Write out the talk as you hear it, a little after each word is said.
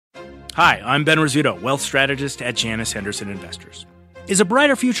Hi, I'm Ben Rizzuto, wealth strategist at Janus Henderson Investors. Is a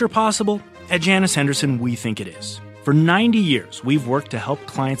brighter future possible? At Janus Henderson, we think it is. For 90 years, we've worked to help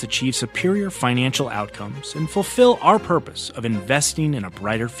clients achieve superior financial outcomes and fulfill our purpose of investing in a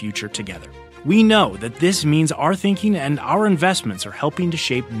brighter future together. We know that this means our thinking and our investments are helping to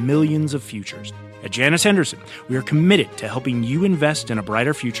shape millions of futures. At Janus Henderson, we are committed to helping you invest in a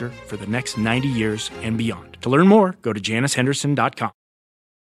brighter future for the next 90 years and beyond. To learn more, go to janushenderson.com.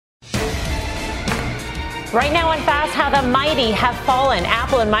 Right now on Fast, how the mighty have fallen.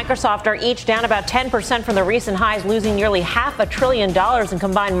 Apple and Microsoft are each down about 10% from the recent highs, losing nearly $500 billion in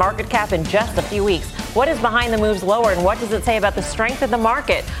combined market cap in just a few weeks. What is behind the moves lower, and what does it say about the strength of the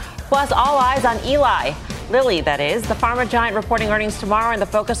market? Plus, all eyes on Lilly, that is. The pharma giant reporting earnings tomorrow, and the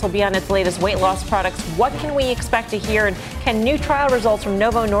focus will be on its latest weight loss products. What can we expect to hear, and can new trial results from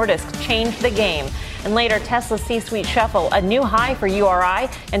Novo Nordisk change the game? And later, Tesla C-suite shuffle, a new high for URI,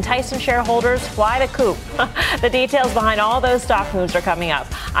 and Tyson shareholders fly the coop. The details behind all those stock moves are coming up.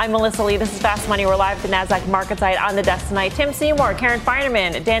 I'm Melissa Lee. This is Fast Money. We're live at the NASDAQ market site. On the desk tonight, Tim Seymour, Karen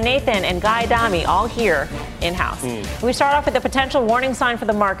Feinerman, Dan Nathan, and Guy Adami, all here in-house. We start off with a potential warning sign for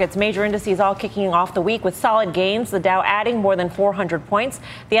the markets. Major indices all kicking off the week with solid gains. The Dow adding more than 400 points.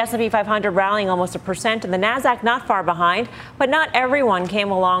 The S&P 500 rallying almost 1%, and the NASDAQ not far behind. But not everyone came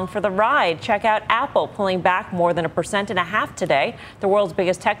along for the ride. Check out Apple pulling back more than 1.5% today. The world's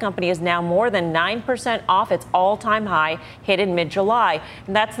biggest tech company is now more than 9% off its all-time high hit in mid-July.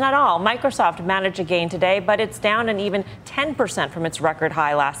 And that's not all. Microsoft managed a gain today, but it's down an even 10% from its record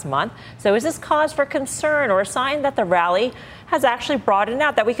high last month. So is this cause for concern or a sign that the rally has actually broadened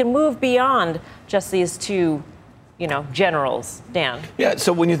out, that we can move beyond just these two generals, Dan? Yeah,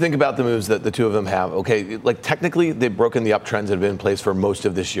 so when you think about the moves that the two of them have, okay, like technically they've broken the uptrends that have been in place for most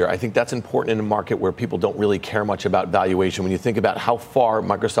of this year. I think that's important in a market where people don't really care much about valuation. When you think about how far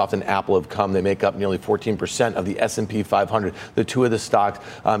Microsoft and Apple have come, they make up nearly 14% of the S&P 500, the two of the stocks.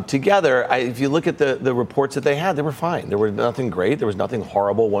 Together, if you look at the reports that they had, they were fine. There was nothing great. There was nothing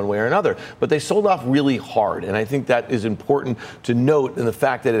horrible one way or another. But they sold off really hard. And I think that is important to note in the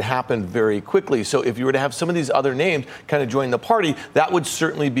fact that it happened very quickly. So if you were to have some of these other names kind of join the party, that would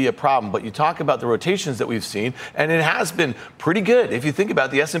certainly be a problem. But you talk about the rotations that we've seen, and it has been pretty good. If you think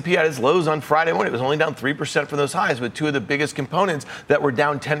about the S&P at its lows on Friday morning, it was only down 3% from those highs, with two of the biggest components that were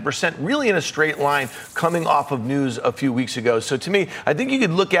down 10%, really in a straight line coming off of news a few weeks ago. So to me, I think you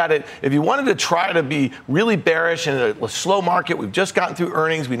could look at it, if you wanted to try to be really bearish in a slow market, we've just gotten through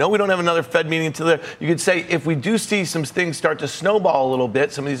earnings, we know we don't have another Fed meeting until there, you could say if we do see some things start to snowball a little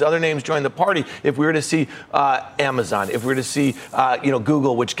bit, some of these other names join the party, if we were to see Amazon, if we were to see,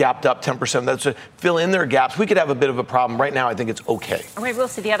 Google, which gapped up 10%, that's to fill in their gaps, we could have a bit of a problem. Right now, I think it's okay. Or maybe we'll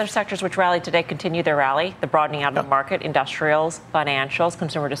see the other sectors which rallied today continue their rally, the broadening out of the market, industrials, financials,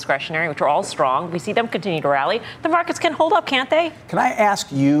 consumer discretionary, which are all strong. We see them continue to rally. The markets can hold up, can't they? Can I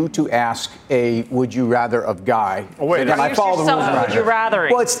ask you to ask a would you rather of Guy? Oh, wait, I follow the rules around would you rather?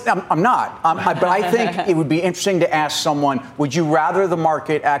 Well, I'm not. But I think it would be interesting to ask someone, would you rather the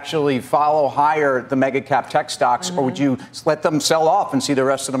market actually follow higher the mega cap tech stocks, or would you let them sell off and see the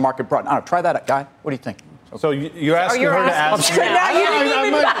rest of the market broaden? I don't know. Try that, Guy. What do you think? So you're asking her to ask.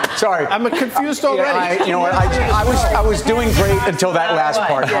 Sorry. I'm confused already. I was doing great until that last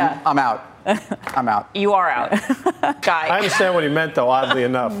part. Yeah. I'm out. I'm out. You are out. Guy. I understand what he meant, though, oddly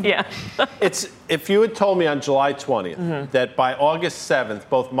enough. Yeah. If you had told me on July 20th that by August 7th,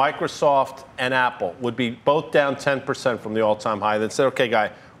 both Microsoft and Apple would be both down 10% from the all-time high, then said, okay,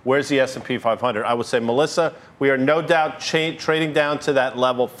 Guy, where's the S&P 500? I would say, Melissa, we are no doubt trading down to that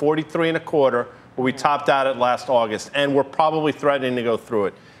level, 43.25, where we topped out at last August, and we're probably threatening to go through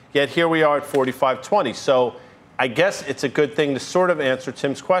it. Yet here we are at 45.20. So I guess it's a good thing to sort of answer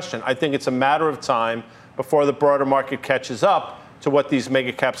Tim's question. I think it's a matter of time before the broader market catches up to what these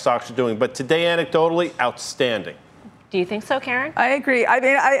mega cap stocks are doing. But today, anecdotally, outstanding. Do you think so, Karen? I agree. I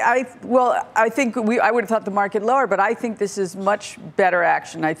mean, I think I would have thought the market lower, but I think this is much better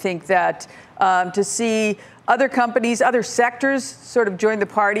action. I think that to see other companies, other sectors sort of join the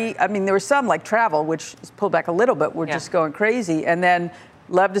party. I mean, there were some like travel, which is pulled back a little bit. We're just going crazy. And then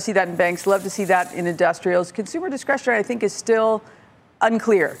love to see that in banks, love to see that in industrials. Consumer discretionary, I think, is still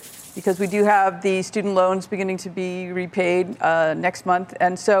unclear because we do have the student loans beginning to be repaid next month.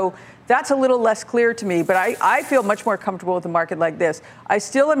 And so that's a little less clear to me, but I feel much more comfortable with a market like this. I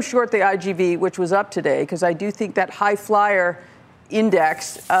still am short the IGV, which was up today, because I do think that high flyer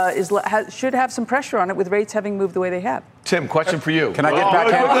index should have some pressure on it with rates having moved the way they have. Tim, question for you. Can I get back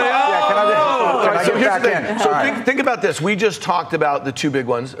in? So here's the thing. So think about this. We just talked about the two big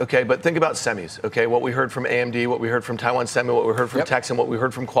ones, okay? But think about semis, okay? What we heard from AMD, what we heard from Taiwan Semi, what we heard from Texan, what we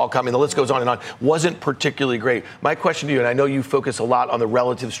heard from Qualcomm, I mean, the list goes on and on, wasn't particularly great. My question to you, and I know you focus a lot on the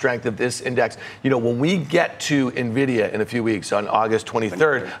relative strength of this index, when we get to NVIDIA in a few weeks on August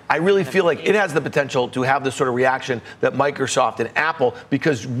 23rd, I really feel like it has the potential to have the sort of reaction that Microsoft and Apple,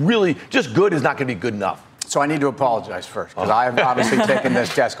 because really just good is not going to be good enough. So I need to apologize first, because I have obviously taken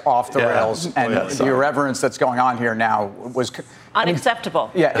this desk off the rails, and the irreverence that's going on here now was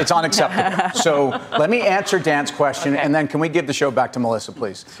unacceptable. It's unacceptable. So let me answer Dan's question, and then can we give the show back to Melissa,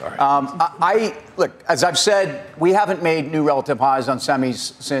 please? Sorry. Look, as I've said, we haven't made new relative highs on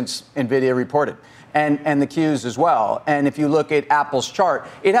semis since NVIDIA reported. And the Qs as well. And if you look at Apple's chart,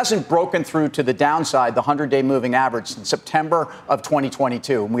 it hasn't broken through to the downside, the 100-day moving average, since September of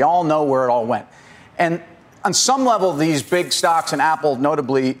 2022. And we all know where it all went. And on some level, these big stocks, and Apple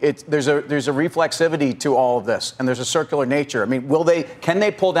notably, there's a reflexivity to all of this, and there's a circular nature. I mean, can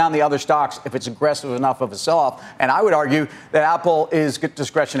they pull down the other stocks if it's aggressive enough of a sell-off? And I would argue that Apple is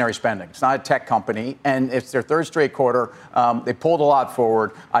discretionary spending. It's not a tech company, and it's their third straight quarter. They pulled a lot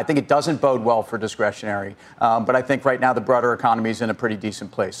forward. I think it doesn't bode well for discretionary, but I think right now the broader economy is in a pretty decent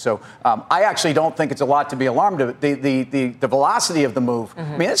place. So I actually don't think it's a lot to be alarmed of. The velocity of the move,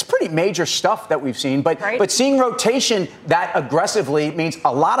 I mean, it's pretty major stuff that we've seen, but seeing rotation that aggressively means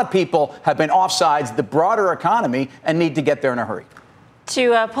a lot of people have been offsides the broader economy and need to get there in a hurry.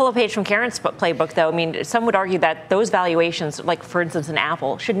 To pull a page from Karen's playbook, though, I mean, some would argue that those valuations, like, for instance, in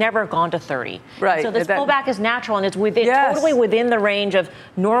Apple, should never have gone to 30. Right. So this pullback is natural, and it's totally within the range of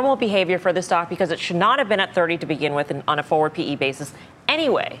normal behavior for the stock, because it should not have been at 30 to begin with on a forward PE basis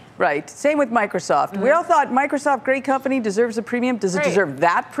anyway. Right. Same with Microsoft. We all thought Microsoft, great company, deserves a premium. Does it deserve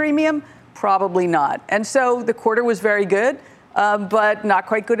that premium? Probably not. And so the quarter was very good, but not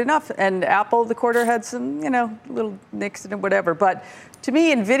quite good enough. And Apple, the quarter had some, little nicks and whatever. But to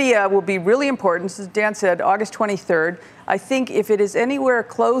me, NVIDIA will be really important. As Dan said, August 23rd. I think if it is anywhere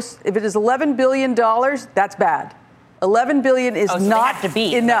close, if it is $11 billion, that's bad. $11 billion is not they have to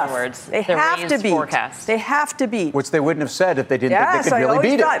beat, enough. In other words, they have to beat. Forecast. They have to beat. Which they wouldn't have said if they didn't think they could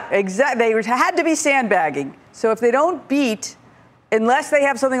really beat it. Exactly. They had to be sandbagging. So if they don't beat, unless they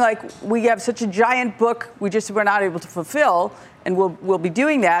have something like, we have such a giant book, we're not able to fulfill, and we'll be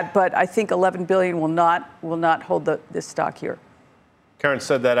doing that. But I think $11 billion will not hold this stock here. Karen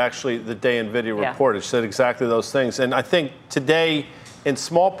said that actually the day NVIDIA reported. She said exactly those things. And I think today, in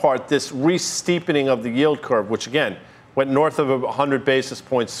small part, this re-steepening of the yield curve, which again went north of 100 basis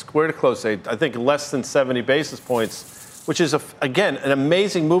points, square to close, I think less than 70 basis points, which is, again, an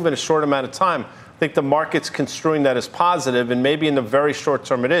amazing move in a short amount of time. I think the market's construing that as positive, and maybe in the very short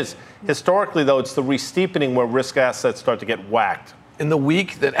term it is. Historically, though, it's the re-steepening where risk assets start to get whacked. In the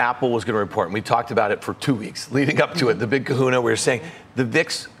week that Apple was going to report, and we talked about it for 2 weeks leading up to it, the big kahuna, we were saying the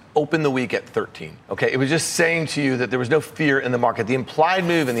VIX opened the week at 13. Okay, it was just saying to you that there was no fear in the market. The implied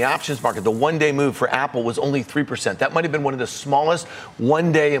move in the options market, the one-day move for Apple was only 3%. That might have been one of the smallest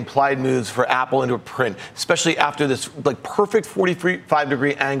one-day implied moves for Apple into a print, especially after this perfect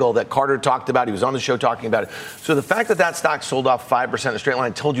 45-degree angle that Carter talked about. He was on the show talking about it. So the fact that that stock sold off 5% in a straight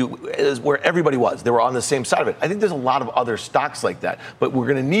line told you is where everybody was. They were on the same side of it. I think there's a lot of other stocks like that, but we're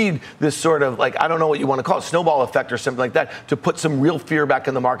going to need this sort of I don't know what you want to call it, snowball effect or something like that to put some real fear back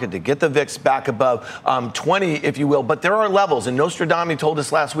in the market, to get the VIX back above 20, if you will. But there are levels, and Nostradamus told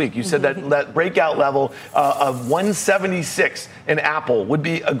us last week. You said that breakout level of 176 in Apple would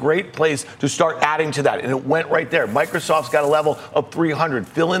be a great place to start adding to that, and it went right there. Microsoft's got a level of 300.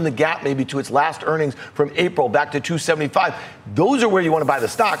 Fill in the gap maybe to its last earnings from April back to 275. Those are where you want to buy the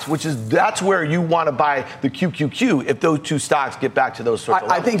stocks, that's where you want to buy the QQQ if those two stocks get back to those sorts of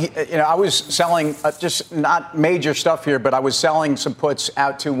levels. I think, I was selling just not major stuff here, but I was selling some puts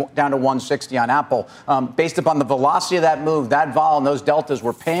out down to 160 on Apple. Based upon the velocity of that move, that vol and those deltas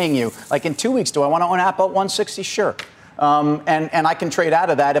were paying you. Like in 2 weeks, do I want to own Apple at 160? Sure. And I can trade out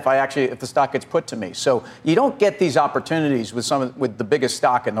of that if the stock gets put to me. So you don't get these opportunities with the biggest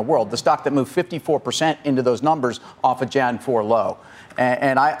stock in the world, the stock that moved 54% into those numbers off a Jan 4 low.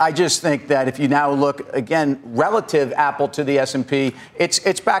 And I just think that if you now look, again, relative Apple to the S&P,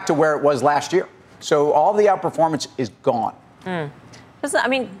 it's back to where it was last year. So all the outperformance is gone.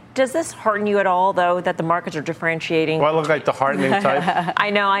 Does this hearten you at all, though, that the markets are differentiating? Do I look like the heartening type? I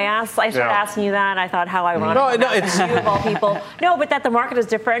know. I started asking you that. I thought, how ironic. No, it's you of all people. No, but that the market is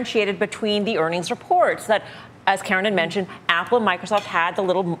differentiated between the earnings reports. That, as Karen had mentioned, Apple and Microsoft had the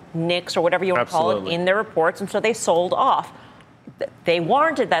little nicks or whatever you want to call it in their reports, and so they sold off. They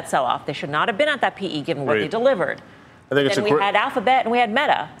warranted that sell-off. They should not have been at that PE given what they delivered. I think then we had Alphabet and we had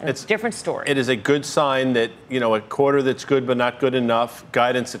Meta. It's a different story. It is a good sign that, a quarter that's good but not good enough,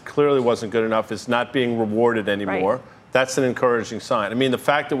 guidance that clearly wasn't good enough is not being rewarded anymore. Right. That's an encouraging sign. I mean, the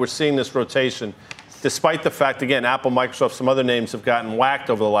fact that we're seeing this rotation, despite the fact, again, Apple, Microsoft, some other names have gotten whacked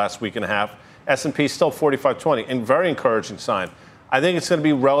over the last week and a half, S&P still 4520, and very encouraging sign. I think it's going to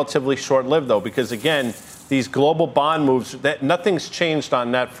be relatively short-lived, though, because, again, these global bond moves, nothing's changed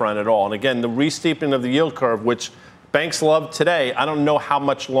on that front at all. And, again, the re-steepening of the yield curve, which banks love today, I don't know how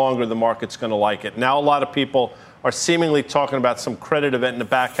much longer the market's going to like it. Now a lot of people are seemingly talking about some credit event in the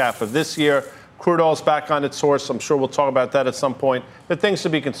back half of this year. Crude oil's back on its horse. I'm sure we'll talk about that at some point. The things to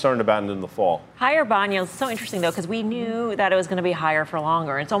be concerned about in the fall. Higher bond yields. So interesting, though, because we knew that it was going to be higher for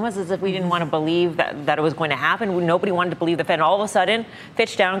longer. It's almost as if we didn't want to believe that it was going to happen. Nobody wanted to believe the Fed. And all of a sudden,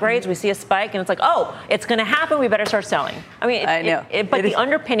 Fitch downgrades. We see a spike, and it's like, oh, it's going to happen. We better start selling. I mean, I know. But the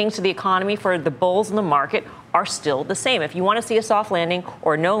underpinnings to the economy for the bulls in the market are still the same. If you want to see a soft landing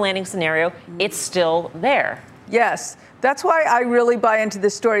or no landing scenario, it's still there. Yes. That's why I really buy into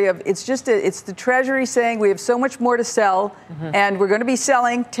this story of it's the Treasury saying we have so much more to sell, and we're going to be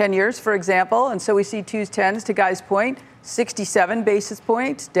selling 10 years, for example. And so we see 2s, 10s, to Guy's point, 67 basis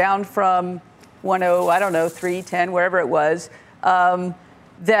points down from 3, 10, wherever it was.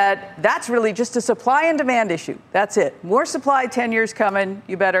 That's really just a supply and demand issue. That's it. More supply, 10 years coming.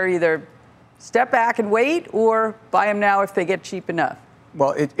 You better either step back and wait or buy them now if they get cheap enough.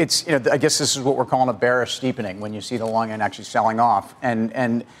 Well, it's I guess this is what we're calling a bearish steepening when you see the long end actually selling off,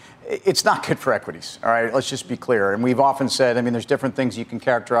 and it's not good for equities. All right, let's just be clear. And we've often said, there's different things you can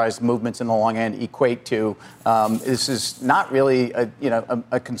characterize movements in the long end equate to. This is not really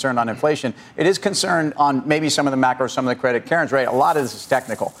a concern on inflation. It is concern on maybe some of the macro, some of the credit. Karen's right. A lot of this is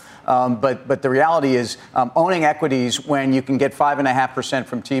technical. But the reality is owning equities when you can get 5.5%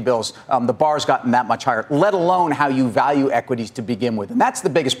 from T-bills, the bar's gotten that much higher, let alone how you value equities to begin with. And that's the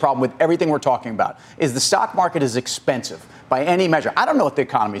biggest problem with everything we're talking about, is the stock market is expensive by any measure. I don't know what the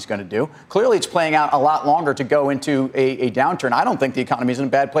economy is going to do. Clearly, it's playing out a lot longer to go into a downturn. I don't think the economy is in a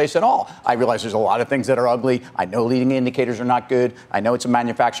bad place at all. I realize there's a lot of things that are ugly. I know leading indicators are not good. I know it's a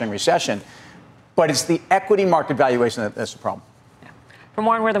manufacturing recession. But it's the equity market valuation that's the problem. For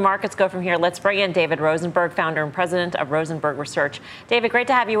more on where the markets go from here, let's bring in David Rosenberg, founder and president of Rosenberg Research. David, great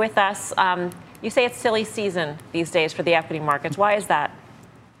to have you with us. You say it's silly season these days for the equity markets. Why is that?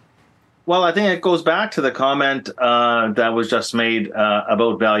 Well, I think it goes back to the comment that was just made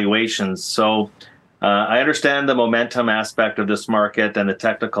about valuations. So I understand the momentum aspect of this market and the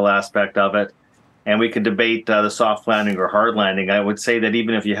technical aspect of it. And we could debate the soft landing or hard landing. I would say that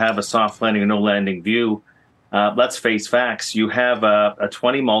even if you have a soft landing or no landing view, let's face facts. You have a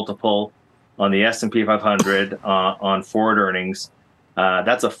 20 multiple on the S&P 500 on forward earnings.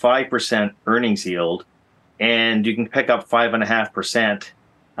 That's a 5% earnings yield, and you can pick up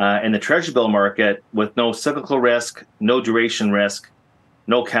 5.5% in the Treasury bill market with no cyclical risk, no duration risk,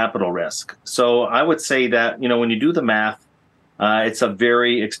 no capital risk. So I would say that when you do the math, it's a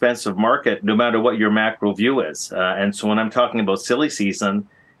very expensive market, no matter what your macro view is. And so when I'm talking about silly season,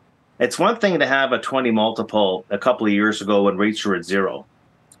 it's one thing to have a 20 multiple a couple of years ago when rates were at 0.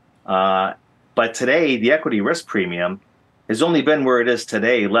 But today, the equity risk premium has only been where it is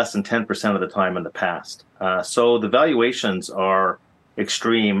today, less than 10% of the time in the past. So the valuations are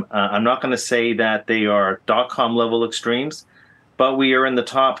extreme. I'm not going to say that they are dot-com level extremes, but we are in the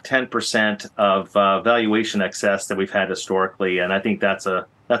top 10% of valuation excess that we've had historically, and I think that's a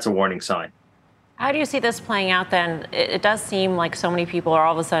warning sign. How do you see this playing out then? It does seem like so many people are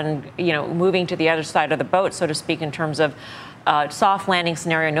all of a sudden, moving to the other side of the boat, so to speak, in terms of soft landing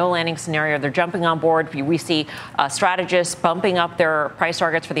scenario, no landing scenario. They're jumping on board. We see strategists bumping up their price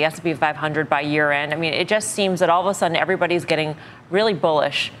targets for the S&P 500 by year end. I mean, it just seems that all of a sudden everybody's getting really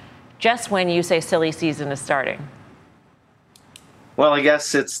bullish just when you say silly season is starting. Well, I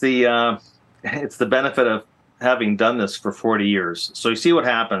guess it's the benefit of having done this for 40 years. So you see what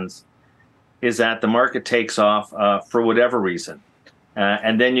happens is that the market takes off for whatever reason.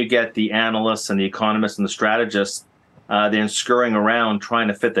 And then you get the analysts and the economists and the strategists then scurrying around trying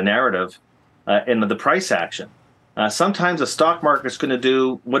to fit the narrative into the price action. Sometimes the stock market's going to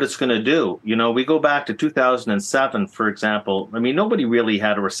do what it's going to do. We go back to 2007, for example. I mean, nobody really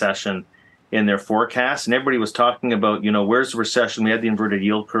had a recession in their forecast, and everybody was talking about, where's the recession? We had the inverted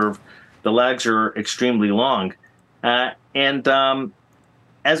yield curve. The lags are extremely long.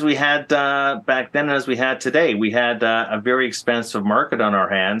 As we had back then, as we had today, we had a very expensive market on our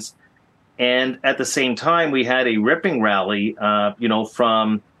hands. And at the same time, we had a ripping rally,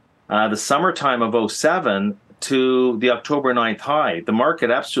 from the summertime of 2007 to the October 9th high. The market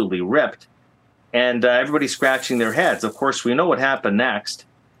absolutely ripped. and everybody's scratching their heads. Of course, we know what happened next.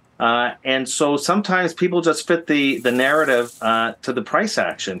 And so sometimes people just fit the narrative to the price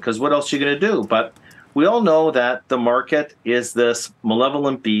action, because what else are you going to do? But we all know that the market is this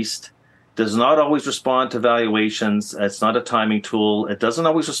malevolent beast, does not always respond to valuations. It's not a timing tool. It doesn't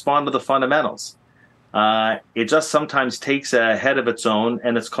always respond to the fundamentals. It just sometimes takes a head of its own,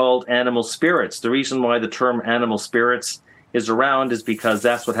 and it's called animal spirits. The reason why the term animal spirits is around is because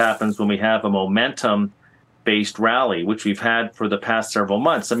that's what happens when we have a momentum-based rally, which we've had for the past several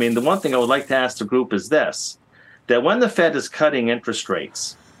months. I mean, the one thing I would like to ask the group is this, that when the Fed is cutting interest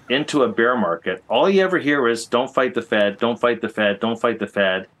rates into a bear market, all you ever hear is, don't fight the Fed, don't fight the Fed, don't fight the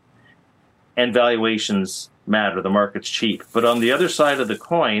Fed, and valuations matter, the market's cheap. But on the other side of the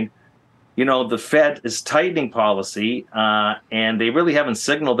coin, you know, the Fed is tightening policy, and they really haven't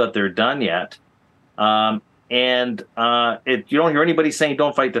signaled that they're done yet. You don't hear anybody saying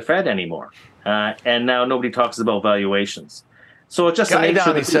don't fight the Fed anymore. And now nobody talks about valuations. So it's just Guy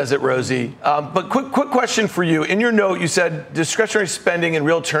Donnie says it, Rosie. But quick question for you. In your note, you said discretionary spending in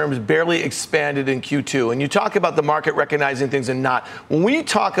real terms barely expanded in Q2. And you talk about the market recognizing things and not. When we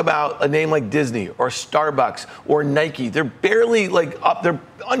talk about a name like Disney or Starbucks or Nike, they're barely like up. They're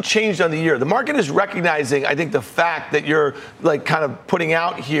unchanged on the year. The market is recognizing, I think, the fact that you're like kind of putting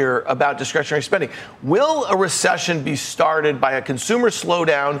out here about discretionary spending. Will a recession be started by a consumer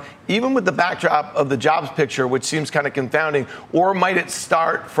slowdown, even with the backdrop of the jobs picture, which seems kind of confounding, or might it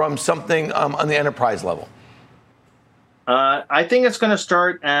start from something on the enterprise level? I think it's going to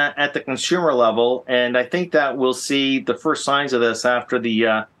start at the consumer level, and I think that we'll see the first signs of this after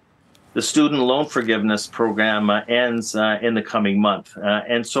the student loan forgiveness program ends in the coming month.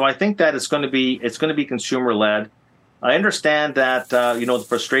 And so I think that it's going to be consumer led. I understand that the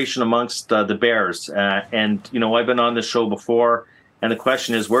frustration amongst the bears, and I've been on this show before, and the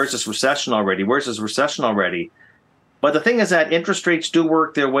question is, where's this recession already? Where's this recession already? But the thing is that interest rates do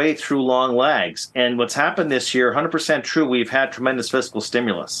work their way through long lags. And what's happened this year, 100% true, we've had tremendous fiscal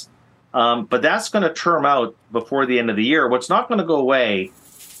stimulus. But that's going to term out before the end of the year. What's not going to go away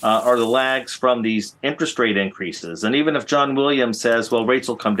are the lags from these interest rate increases. And even if John Williams says, well, rates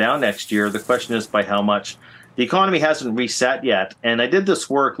will come down next year, the question is by how much? The economy hasn't reset yet. And I did this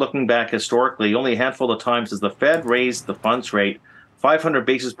work looking back historically. Only a handful of times has the Fed raised the funds rate 500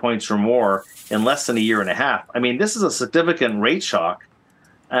 basis points or more in less than a year and a half. I mean, this is a significant rate shock,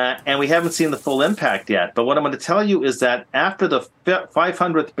 and we haven't seen the full impact yet. But what I'm going to tell you is that after the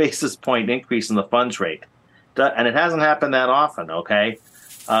 500th basis point increase in the funds rate, and it hasn't happened that often, okay,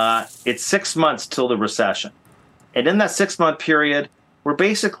 it's 6 months till the recession. And in that 6-month period,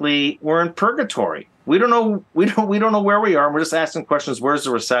 we're in purgatory. We don't know where we are. We're just asking questions, where's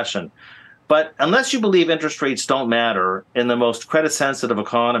the recession? But unless you believe interest rates don't matter in the most credit-sensitive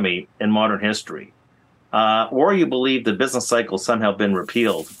economy in modern history, or you believe the business cycle somehow been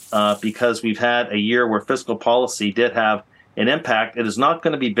repealed because we've had a year where fiscal policy did have an impact, it is not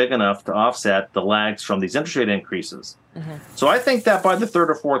going to be big enough to offset the lags from these interest rate increases. Mm-hmm. So I think that by the third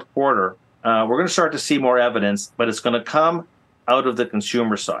or fourth quarter, we're going to start to see more evidence, but it's going to come out of the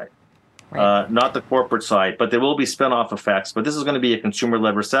consumer side. Right. Not the corporate side, but there will be spin-off effects. But this is going to be a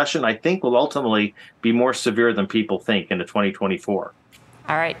consumer-led recession. I think will ultimately be more severe than people think into 2024.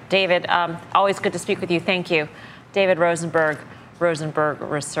 All right, David, always good to speak with you. Thank you. David Rosenberg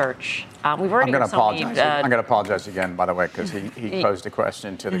Research. We've already I'm going to apologize again, by the way, because he posed a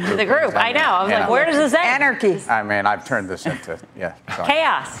question to the group. The group, I know. I was like, where does this end? Anarchy. I mean, I've turned this into, sorry.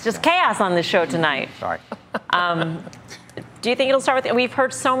 Chaos. Just chaos on this show tonight. Sorry. Do you think it'll start with, we've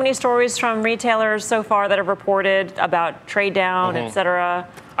heard so many stories from retailers so far that have reported about trade down, et cetera.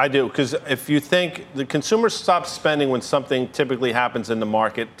 I do, because if you think the consumer stops spending when something typically happens in the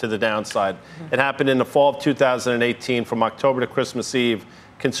market to the downside. It happened in the fall of 2018 from October to Christmas Eve.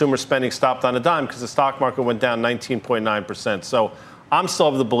 Consumer spending stopped on a dime because the stock market went down 19.9%. So I'm still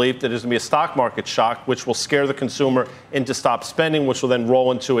of the belief that there's going to be a stock market shock, which will scare the consumer into stop spending, which will then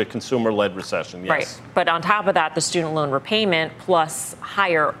roll into a consumer-led recession. Yes. Right. But on top of that, the student loan repayment plus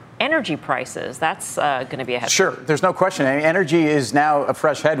higher energy prices, that's going to be a headwind. Sure. There's no question. I mean, energy is now a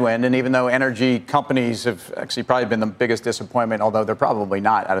fresh headwind. And even though energy companies have actually probably been the biggest disappointment, although they're probably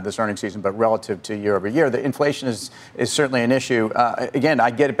not out of this earnings season, but relative to year over year, the inflation is certainly an issue. Again, I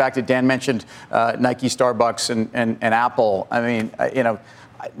get it back to Dan mentioned Nike, Starbucks, and Apple. I mean,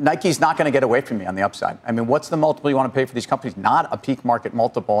 Nike's not going to get away from me on the upside. I mean, what's the multiple you want to pay for these companies? Not a peak market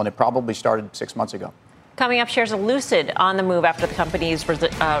multiple, and it probably started 6 months ago. Coming up, shares of Lucid on the move after the company's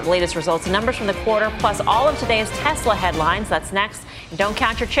latest results. Numbers from the quarter, plus all of today's Tesla headlines. That's next. And don't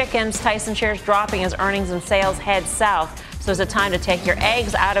count your chickens. Tyson shares dropping as earnings and sales head south. So is it time to take your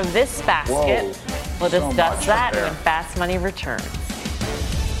eggs out of this basket? Whoa. We'll discuss that there. when Fast Money returns.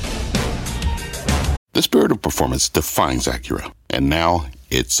 The spirit of performance defines Acura, and now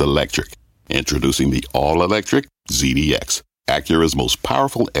it's electric. Introducing the all-electric ZDX, Acura's most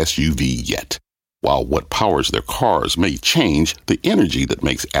powerful SUV yet. While what powers their cars may change, the energy that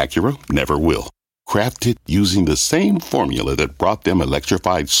makes Acura never will. Crafted using the same formula that brought them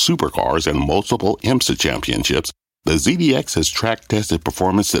electrified supercars and multiple IMSA championships, the ZDX has track-tested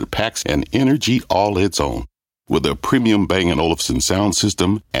performance that packs an energy all its own. With a premium Bang & Olufsen sound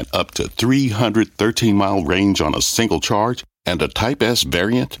system and up to 313-mile range on a single charge, and a Type S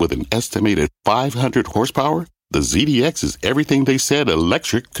variant with an estimated 500 horsepower, the ZDX is everything they said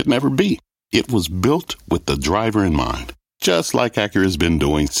electric could never be. It was built with the driver in mind, just like Acura's been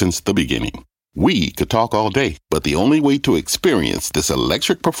doing since the beginning. We could talk all day, but the only way to experience this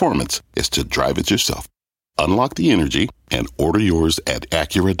electric performance is to drive it yourself. Unlock the energy and order yours at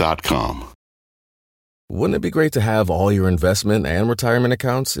Acura.com. Wouldn't it be great to have all your investment and retirement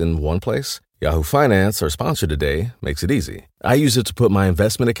accounts in one place? Yahoo Finance, our sponsor today, makes it easy. I use it to put my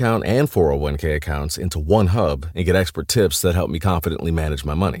investment account and 401k accounts into one hub and get expert tips that help me confidently manage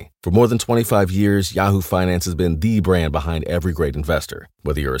my money. For more than 25 years, Yahoo Finance has been the brand behind every great investor.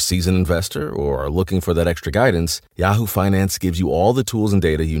 Whether you're a seasoned investor or are looking for that extra guidance, Yahoo Finance gives you all the tools and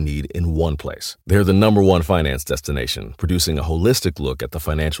data you need in one place. They're the #1 finance destination, producing a holistic look at the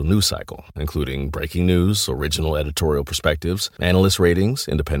financial news cycle, including breaking news, original editorial perspectives, analyst ratings,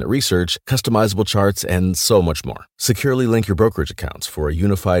 independent research, customizable charts, and so much more. Securely link your brokerage accounts for a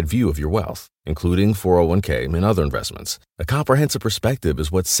unified view of your wealth, including 401k and other investments. A comprehensive perspective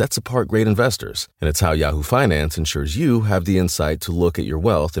is what sets apart great investors, and it's how Yahoo Finance ensures you have the insight to look at your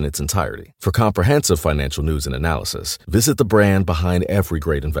wealth in its entirety. For comprehensive financial news and analysis, visit the brand behind every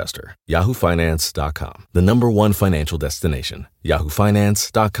great investor, yahoofinance.com, the #1 financial destination,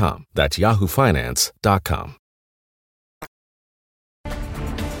 yahoofinance.com. That's yahoofinance.com.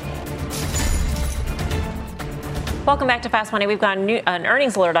 Welcome back to Fast Money. We've got an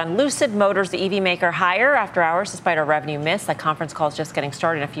earnings alert on Lucid Motors, the EV maker, higher after hours despite our revenue miss. That conference call is just getting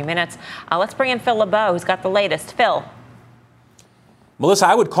started in a few minutes. Let's bring in Phil LeBeau, who's got the latest. Phil. Melissa,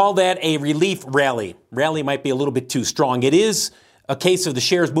 I would call that a relief rally. Rally might be a little bit too strong. It is a case of the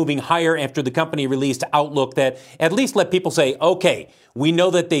shares moving higher after the company released outlook that at least let people say, okay, we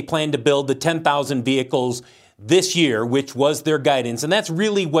know that they plan to build the 10,000 vehicles this year, which was their guidance. And that's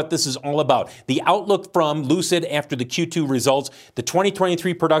really what this is all about. The outlook from Lucid after the Q2 results, the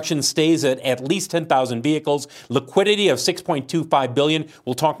 2023 production stays at least 10,000 vehicles, liquidity of $6.25 billion.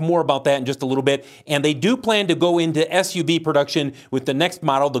 We'll talk more about that in just a little bit. And they do plan to go into SUV production with the next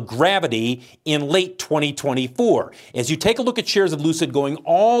model, the Gravity, in late 2024. As you take a look at shares of Lucid going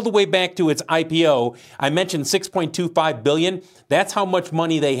all the way back to its IPO, I mentioned $6.25 billion. That's how much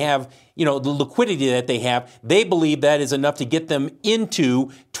money they have, the liquidity that they have. They believe that is enough to get them into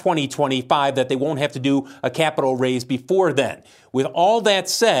 2025, that they won't have to do a capital raise before then. With all that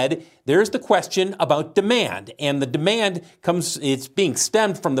said, there's the question about demand. And the demand it's being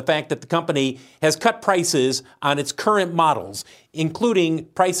stemmed from the fact that the company has cut prices on its current models, including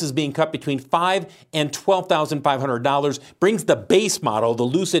prices being cut between $5,000 and $12,500, brings the base model, the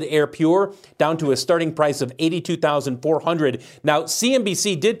Lucid Air Pure, down to a starting price of $82,400. Now,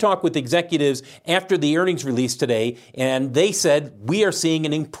 CNBC did talk with executives after the earnings release today, and they said we are seeing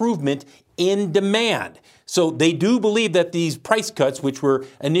an improvement in demand. So they do believe that these price cuts, which were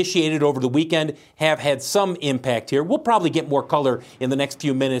initiated over the weekend, have had some impact here. We'll probably get more color in the next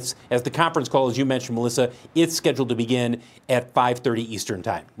few minutes as the conference call, as you mentioned, Melissa, it's scheduled to begin at 5:30 Eastern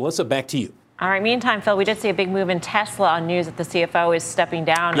time. Melissa, back to you. All right. Meantime, Phil, we did see a big move in Tesla on news that the CFO is stepping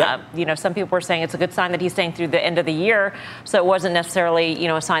down. Yep. Some people were saying it's a good sign that he's staying through the end of the year. So it wasn't necessarily,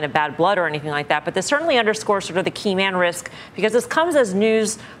 a sign of bad blood or anything like that. But this certainly underscores sort of the key man risk, because this comes as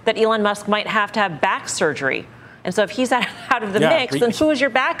news that Elon Musk might have to have back surgery. And so if he's out of the mix, then who is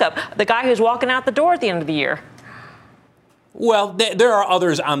your backup? The guy who's walking out the door at the end of the year. Well, there are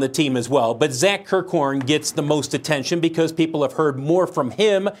others on the team as well, but Zach Kirkhorn gets the most attention because people have heard more from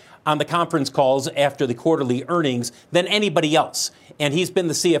him on the conference calls after the quarterly earnings than anybody else. And he's been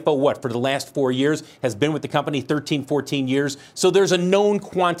the CFO, for the last 4 years, has been with the company 13, 14 years. So there's a known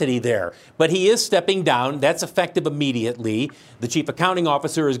quantity there. But he is stepping down. That's effective immediately. The chief accounting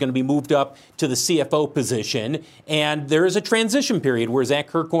officer is going to be moved up to the CFO position. And there is a transition period where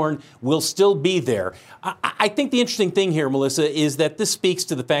Zach Kirkhorn will still be there. I think the interesting thing here, Melissa, is that this speaks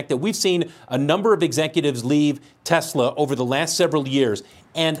to the fact that we've seen a number of executives leave Tesla over the last several years.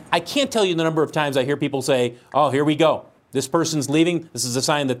 And I can't tell you the number of times I hear people say, oh, here we go. This person's leaving. This is a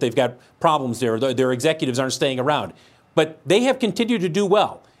sign that they've got problems there. Their executives aren't staying around. but they have continued to do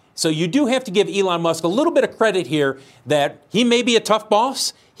well. So you do have to give Elon Musk a little bit of credit here that he may be a tough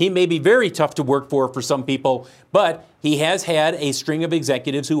boss. He may be very tough to work for some people, but he has had a string of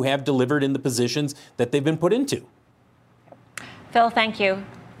executives who have delivered in the positions that they've been put into. Phil, thank you.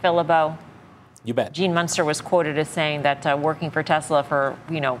 Phil LeBeau. You bet. Gene Munster was quoted as saying that working for Tesla for,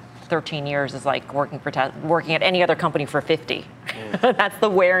 13 years is like working at any other company for 50. That's the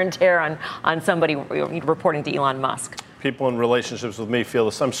wear and tear on somebody reporting to Elon Musk. People in relationships with me feel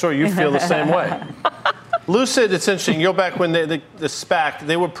this. I'm sure you feel the same way. Lucid, it's interesting. You go back when the SPAC,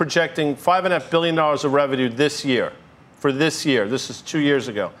 they were projecting $5.5 billion of revenue this year. For this year. This is 2 years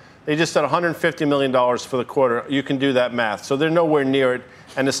ago. They just had $150 million for the quarter. You can do that math. So they're nowhere near it,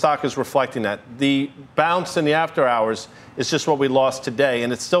 and the stock is reflecting that. The bounce in the after hours is just what we lost today,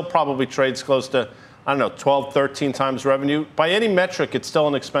 and it still probably trades close to, 12, 13 times revenue. By any metric, it's still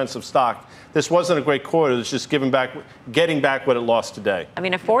an expensive stock. This wasn't a great quarter. It's just getting back what it lost today. I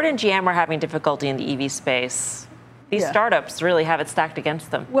mean, if Ford and GM are having difficulty in the EV space, these startups really have it stacked against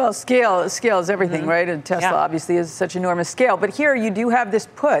them. Well, scale is everything, right? And Tesla obviously is such enormous scale. But here you do have this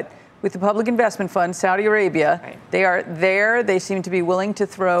put with the Public Investment Fund, Saudi Arabia. Right. They are there. They seem to be willing to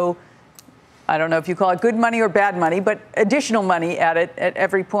throw, I don't know if you call it good money or bad money, but additional money at it at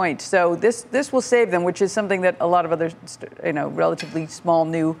every point. So this will save them, which is something that a lot of other, relatively small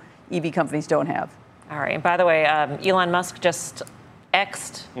new EV companies don't have. All right. And by the way, Elon Musk just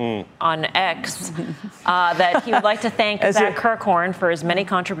X'd on X that he would like to thank Zach Kirkhorn for his many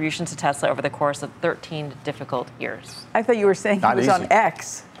contributions to Tesla over the course of 13 difficult years. I thought you were saying he was on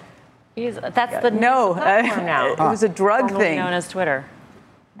X. That's the platform now. It was a drug thing. Known as Twitter.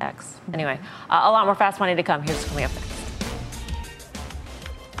 X. Anyway, a lot more Fast Money to come. Here's coming up next.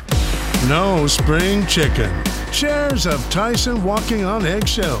 No spring chicken. Shares of Tyson walking on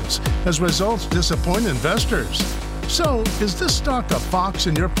eggshells as results disappoint investors. So, is this stock a fox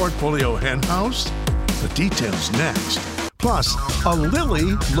in your portfolio henhouse? The details next. Plus, a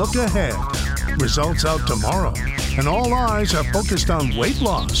Lilly look ahead. Results out tomorrow, and all eyes are focused on weight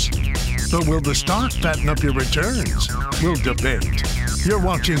loss. But will the stock fatten up your returns? We'll debate. You're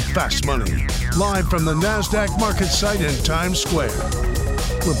watching Fast Money, live from the NASDAQ market site in Times Square.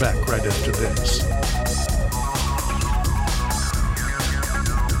 We're back right after this.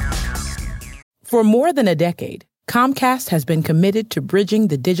 For more than a decade, Comcast has been committed to bridging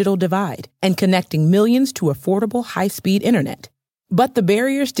the digital divide and connecting millions to affordable high-speed internet. But the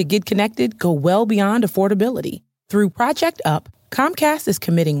barriers to get connected go well beyond affordability. Through Project Up, Comcast is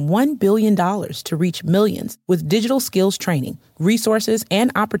committing $1 billion to reach millions with digital skills training, resources, and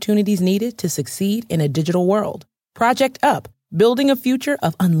opportunities needed to succeed in a digital world. Project Up, building a future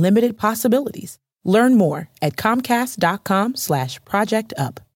of unlimited possibilities. Learn more at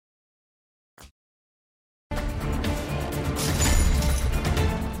comcast.com/projectup.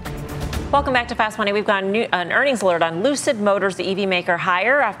 Welcome back to Fast Money. We've got an earnings alert on Lucid Motors, the EV maker,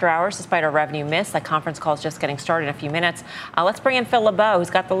 higher after hours despite a revenue miss. That conference call is just getting started in a few minutes. Let's bring in Phil LeBeau, who's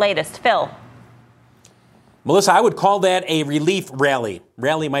got the latest. Phil. Melissa, I would call that a relief rally.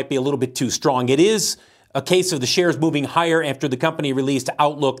 Rally might be a little bit too strong. It is a case of the shares moving higher after the company released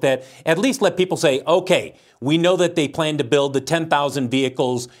outlook that at least let people say, okay, we know that they plan to build the 10,000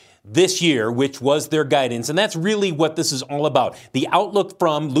 vehicles this year, which was their guidance. And that's really what this is all about. The outlook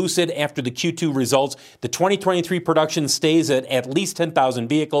from Lucid after the Q2 results, the 2023 production stays at least 10,000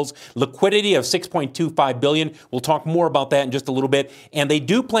 vehicles, liquidity of $6.25 billion. We'll talk more about that in just a little bit. And they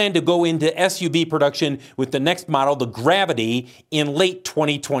do plan to go into SUV production with the next model, the Gravity, in late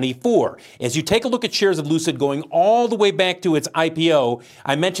 2024. As you take a look at shares of Lucid going all the way back to its IPO,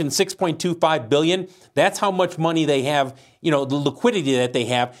 I mentioned $6.25 billion. That's how much money they have, the liquidity that they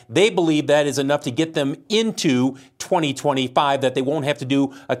have. They believe that is enough to get them into 2025, that they won't have to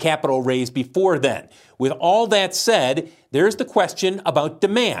do a capital raise before then. With all that said, there's the question about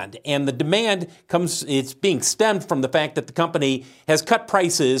demand. And the demand it's being stemmed from the fact that the company has cut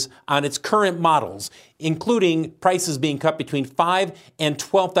prices on its current models, including prices being cut between $5,000 and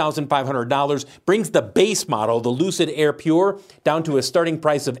 $12,500, brings the base model, the Lucid Air Pure, down to a starting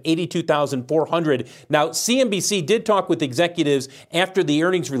price of $82,400. Now, CNBC did talk with executives after the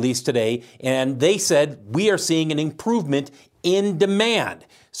earnings release today, and they said we are seeing an improvement in demand.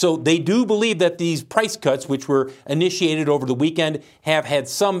 So they do believe that these price cuts, which were initiated over the weekend, have had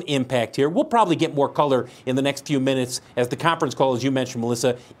some impact here. We'll probably get more color in the next few minutes as the conference call, as you mentioned,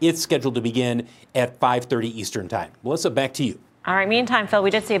 Melissa, it's scheduled to begin at 5:30 Eastern Time. Melissa, back to you. All right. Meantime, Phil, we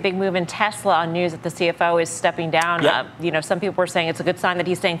did see a big move in Tesla on news that the CFO is stepping down. Yep. Some people were saying it's a good sign that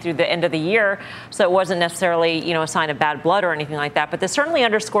he's staying through the end of the year. So it wasn't necessarily, a sign of bad blood or anything like that. But this certainly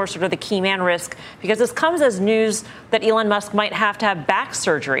underscores sort of the key man risk, because this comes as news that Elon Musk might have to have back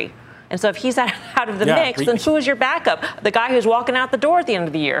surgery. And so if he's out of the mix, then who is your backup? The guy who's walking out the door at the end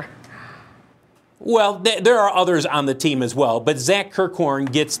of the year. Well, there are others on the team as well, but Zach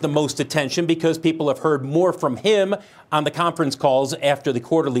Kirkhorn gets the most attention because people have heard more from him on the conference calls after the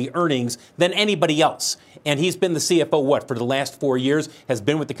quarterly earnings than anybody else. And he's been the CFO, for the last 4 years, has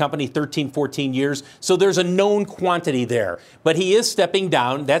been with the company 13, 14 years. So there's a known quantity there. But he is stepping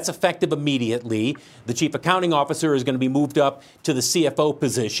down. That's effective immediately. The chief accounting officer is going to be moved up to the CFO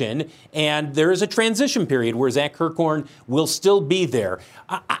position. And there is a transition period where Zach Kirkhorn will still be there.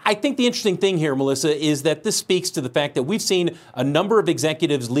 I think the interesting thing here, Melissa, is that this speaks to the fact that we've seen a number of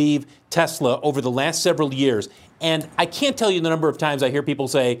executives leave Tesla over the last several years. And I can't tell you the number of times I hear people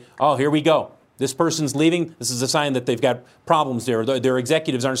say, oh, here we go. This person's leaving. This is a sign that they've got problems there. Their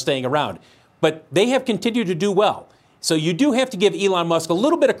executives aren't staying around. But they have continued to do well. So you do have to give Elon Musk a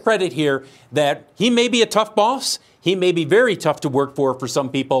little bit of credit here that he may be a tough boss. He may be very tough to work for some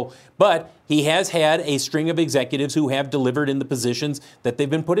people. But he has had a string of executives who have delivered in the positions that they've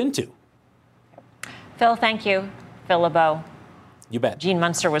been put into. Phil, thank you. Phil LeBeau. You bet. Gene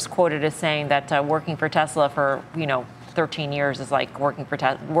Munster was quoted as saying that working for Tesla for, 13 years is like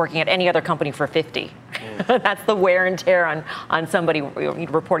working at any other company for 50. That's the wear and tear on somebody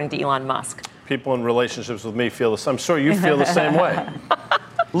reporting to Elon Musk. People in relationships with me feel this. I'm sure you feel the same way.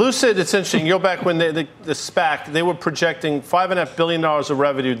 Lucid, it's interesting. You go back when the SPAC, they were projecting $5.5 billion of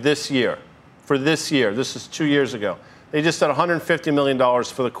revenue this year. For this year. This is 2 years ago. They just had $150 million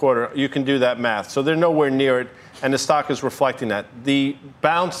for the quarter. You can do that math. So they're nowhere near it, and the stock is reflecting that. The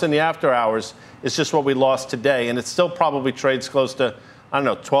bounce in the after hours is just what we lost today, and it still probably trades close to,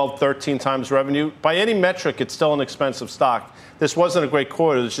 12, 13 times revenue. By any metric, it's still an expensive stock. This wasn't a great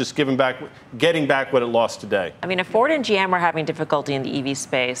quarter. It's just getting back what it lost today. I mean, if Ford and GM are having difficulty in the EV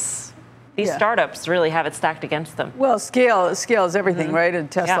space, these startups really have it stacked against them. Well, scale is everything, right?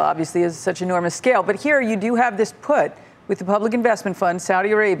 And Tesla obviously is such enormous scale. But here you do have this put with the Public Investment Fund,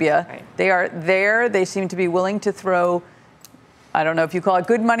 Saudi Arabia. Right. They are there. They seem to be willing to throw, I don't know if you call it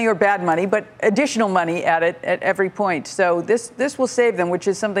good money or bad money, but additional money at it at every point. So this will save them, which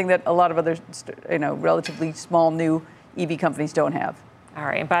is something that a lot of other, relatively small new EV companies don't have. All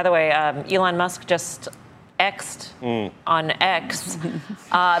right. And by the way, Elon Musk just X'd on X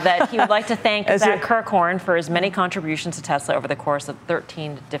that he would like to thank Zach Kirkhorn for his many contributions to Tesla over the course of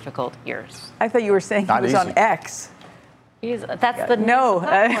 13 difficult years. I thought you were saying he was on X. That's the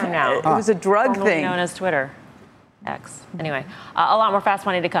platform now. It was a drug thing. Known as Twitter. X. Anyway, a lot more fast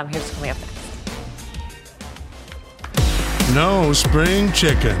money to come. Here's coming up next. No spring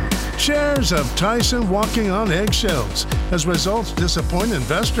chicken. Shares of Tyson walking on eggshells as results disappoint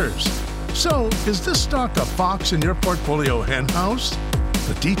investors. So, is this stock a fox in your portfolio henhouse?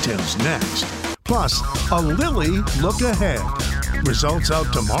 The details next. Plus, a Lilly look ahead. Results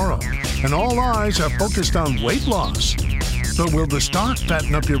out tomorrow, and all eyes are focused on weight loss. But will the stock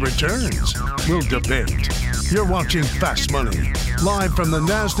fatten up your returns? We'll debate. You're watching Fast Money, live from the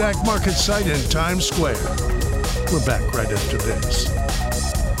NASDAQ market site in Times Square. We're back right after this.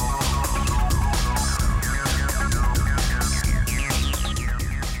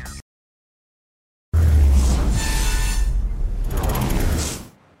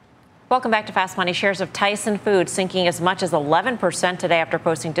 Welcome back to Fast Money. Shares of Tyson Foods sinking as much as 11% today after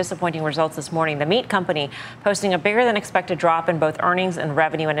posting disappointing results this morning. The meat company posting a bigger than expected drop in both earnings and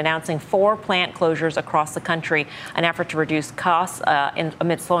revenue and announcing 4 plant closures across the country, an effort to reduce costs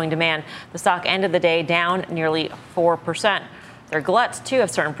amid slowing demand. The stock ended the day down nearly 4%. They're gluts, too,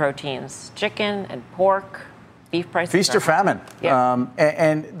 of certain proteins, chicken and pork, beef prices. Feast or famine. Yeah.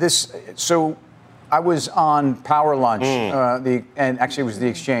 I was on Power Lunch, and actually it was the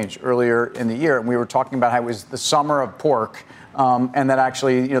Exchange earlier in the year, and we were talking about how it was the summer of pork, and that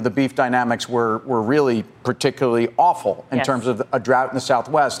actually, the beef dynamics were really particularly awful in terms of a drought in the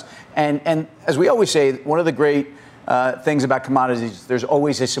Southwest. And as we always say, one of the great things about commodities, there's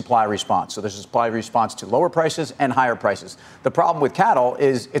always a supply response. So there's a supply response to lower prices and higher prices. The problem with cattle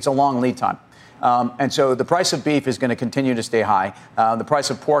is it's a long lead time. And so the price of beef is going to continue to stay high. The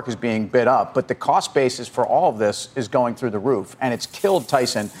price of pork is being bid up, but the cost basis for all of this is going through the roof, and it's killed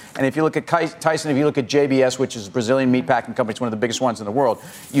Tyson. And if you look at Tyson, if you look at JBS, which is a Brazilian meatpacking company, it's one of the biggest ones in the world,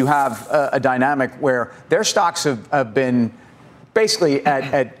 you have a dynamic where their stocks have been basically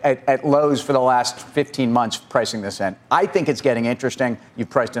at lows for the last 15 months pricing this in. I think it's getting interesting. You've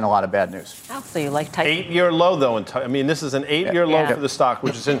priced in a lot of bad news. Oh, so you like Tyson? 8-year low, though. I mean, this is an 8-year low for the stock,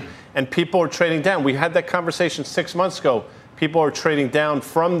 which is in, and people are trading down. We had that conversation 6 months ago. People are trading down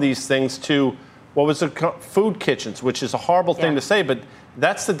from these things to, what was it, food kitchens, which is a horrible thing to say, but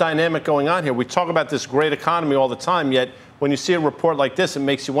that's the dynamic going on here. We talk about this great economy all the time, yet when you see a report like this, it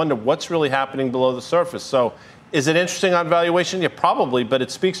makes you wonder what's really happening below the surface. So is it interesting on valuation? Yeah, probably, but it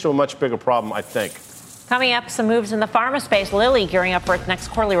speaks to a much bigger problem, I think. Coming up, some moves in the pharma space. Lilly gearing up for its next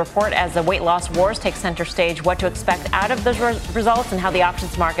quarterly report as the weight loss wars take center stage. What to expect out of those results and how the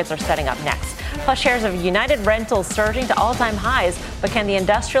options markets are setting up next. Plus, shares of United Rentals surging to all-time highs. But can the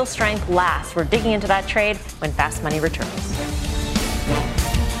industrial strength last? We're digging into that trade when Fast Money returns.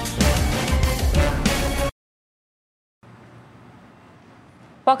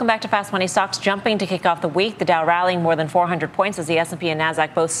 Welcome back to Fast Money. Stocks jumping to kick off the week. The Dow rallying more than 400 points as the S&P and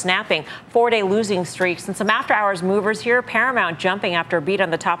Nasdaq both snapping 4-day losing streaks. And some after-hours movers here. Paramount jumping after a beat on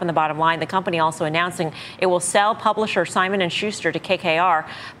the top and the bottom line. The company also announcing it will sell publisher Simon & Schuster to KKR.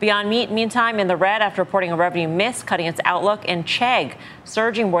 Beyond Meat, meantime, in the red after reporting a revenue miss, cutting its outlook. And Chegg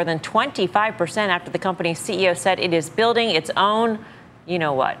surging more than 25% after the company's CEO said it is building its own, you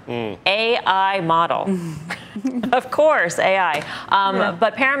know what, AI model. Of course, AI.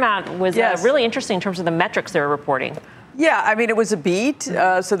 But Paramount was really interesting in terms of the metrics they were reporting. Yeah, I mean, it was a beat,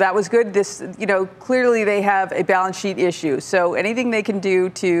 so that was good. This, clearly they have a balance sheet issue. So anything they can do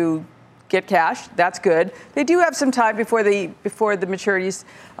to get cash, that's good. They do have some time before the maturities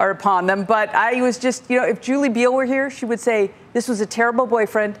are upon them. But I was just, if Julie Beal were here, she would say, this was a terrible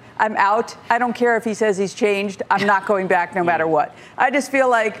boyfriend. I'm out. I don't care if he says he's changed. I'm not going back no matter what. I just feel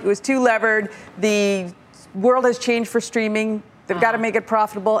like it was too levered. The world has changed for streaming. They've got to make it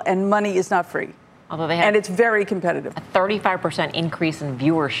profitable, and money is not free. Although they had and it's very competitive. A 35% increase in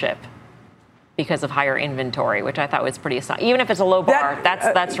viewership because of higher inventory, which I thought was pretty astonishing. Even if it's a low bar,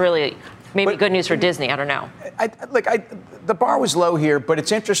 that's really maybe good news for Disney. I don't know. The bar was low here, but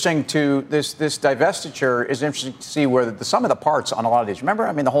it's interesting to this divestiture is interesting to see where the sum of the parts on a lot of these. Remember,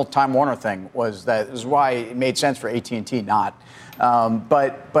 I mean, the whole Time Warner thing was why it made sense for AT&T not.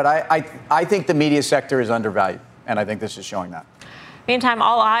 But I think the media sector is undervalued, and I think this is showing that. Meantime,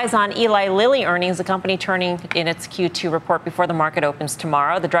 all eyes on Eli Lilly earnings, the company turning in its Q2 report before the market opens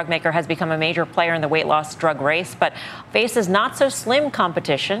tomorrow. The drug maker has become a major player in the weight loss drug race, but faces not so slim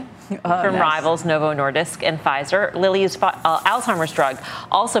competition from rivals Novo Nordisk and Pfizer. Lilly's Alzheimer's drug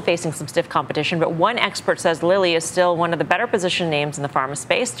also facing some stiff competition, but one expert says Lilly is still one of the better positioned names in the pharma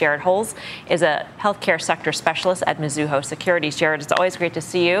space. Jared Holes is a healthcare sector specialist at Mizuho Securities. Jared, it's always great to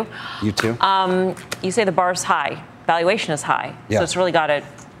see you. You too. You say the bar's high. Valuation is high. Yeah. So it's really got to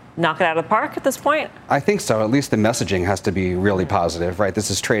knock it out of the park at this point? I think so. At least the messaging has to be really positive, right? This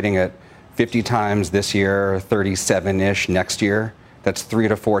is trading at 50 times this year, 37-ish next year. That's 3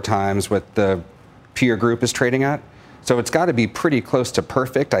 to 4 times what the peer group is trading at. So it's got to be pretty close to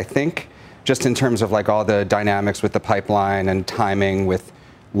perfect, I think, just in terms of like all the dynamics with the pipeline and timing with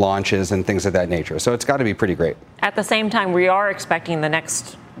launches and things of that nature. So it's got to be pretty great. At the same time, we are expecting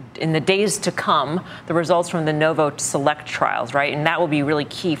in the days to come, the results from the Novo Select trials, right? And that will be really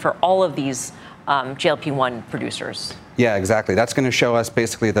key for all of these GLP-1 producers. Yeah, exactly. That's going to show us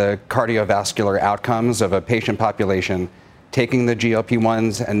basically the cardiovascular outcomes of a patient population taking the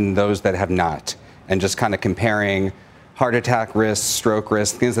GLP-1s and those that have not, and just kind of comparing heart attack risks, stroke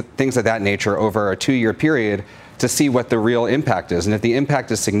risks, things of that nature over a 2-year period to see what the real impact is. And if the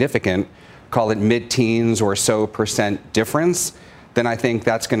impact is significant, call it mid-teens or so % difference, then I think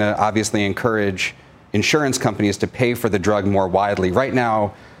that's going to obviously encourage insurance companies to pay for the drug more widely. Right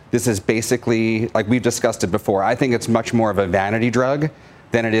now, this is basically, like we've discussed it before, I think it's much more of a vanity drug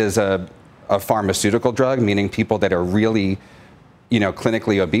than it is a pharmaceutical drug, meaning people that are really,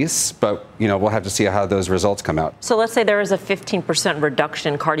 clinically obese. But, we'll have to see how those results come out. So let's say there is a 15%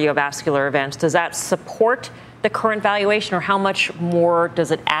 reduction in cardiovascular events. Does that support the current valuation, or how much more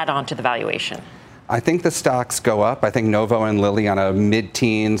does it add on to the valuation? I think the stocks go up. I think Novo and Lilly on a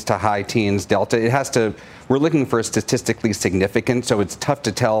mid-teens to high-teens delta. We're looking for a statistically significant, so it's tough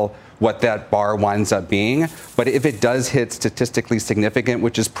to tell what that bar winds up being. But if it does hit statistically significant,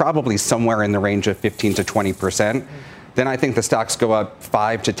 which is probably somewhere in the range of 15 to 20%, then I think the stocks go up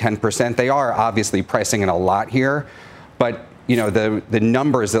 5 to 10%. They are obviously pricing in a lot here, but the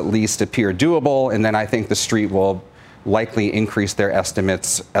numbers at least appear doable, and then I think the street will likely increase their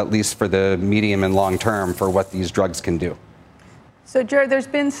estimates, at least for the medium and long term, for what these drugs can do. So, Jared, there's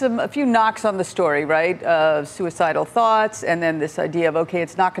been a few knocks on the story, right? Suicidal thoughts, and then this idea of, okay,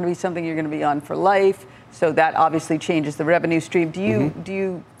 it's not going to be something you're going to be on for life. So that obviously changes the revenue stream. Do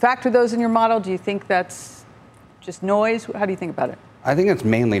you factor those in your model? Do you think that's just noise? How do you think about it? I think it's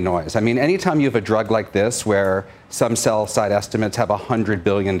mainly noise. I mean, anytime you have a drug like this where some sell-side estimates have $100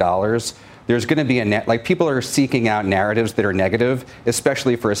 billion, there's going to be people are seeking out narratives that are negative,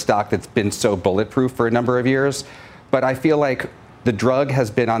 especially for a stock that's been so bulletproof for a number of years. But I feel like the drug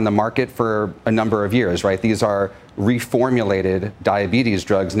has been on the market for a number of years, right? These are reformulated diabetes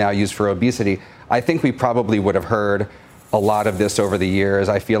drugs now used for obesity. I think we probably would have heard a lot of this over the years.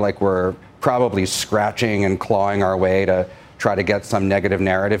 I feel like we're probably scratching and clawing our way to try to get some negative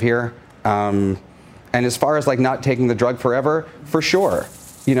narrative here. And as far as not taking the drug forever, for sure.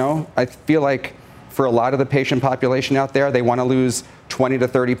 I feel like for a lot of the patient population out there, they want to lose 20 to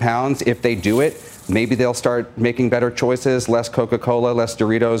 30 pounds. If they do it, maybe they'll start making better choices, less Coca-Cola, less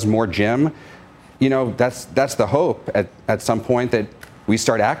Doritos, more gym. That's the hope at some point that we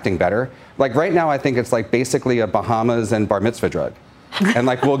start acting better. Like right now, I think it's basically a Bahamas and bar mitzvah drug. And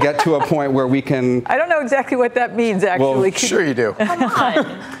we'll get to a point where we can. I don't know exactly what that means, actually. Well, sure you do. Come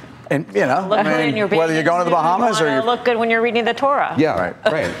on. And, look good in your whether you're going to the Bahamas or you look good when you're reading the Torah. Yeah,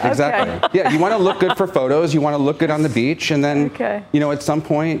 right, exactly. Okay. Yeah, you want to look good for photos. You want to look good on the beach, and then, at some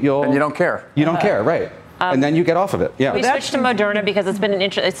point you'll. And you don't care. You don't care, right? And then you get off of it. Yeah. We switched to Moderna because it's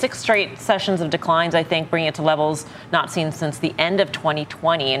been 6 straight sessions of declines, I think, bringing it to levels not seen since the end of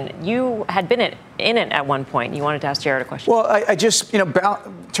 2020. And you had been in it at one point. You wanted to ask Jared a question. Well, I just, in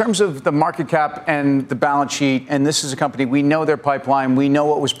terms of the market cap and the balance sheet, and this is a company, we know their pipeline, we know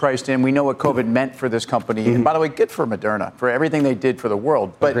what was priced in, we know what COVID meant for this company. Mm-hmm. And by the way, good for Moderna, for everything they did for the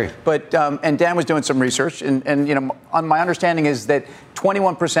world. But and Dan was doing some research, and on my understanding is that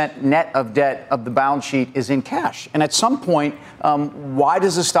 21% net of debt of the balance sheet is in cash. And at some point, why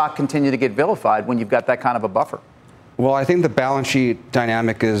does the stock continue to get vilified when you've got that kind of a buffer? Well, I think the balance sheet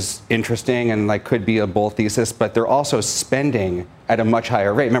dynamic is interesting and could be a bull thesis, but they're also spending at a much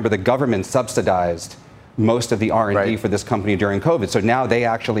higher rate. Remember, the government subsidized most of the R&D for this company during COVID. So now they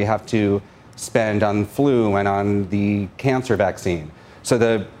actually have to spend on flu and on the cancer vaccine. So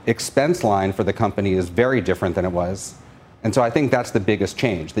the expense line for the company is very different than it was. And so I think that's the biggest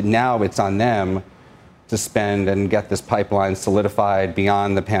change, that now it's on them to spend and get this pipeline solidified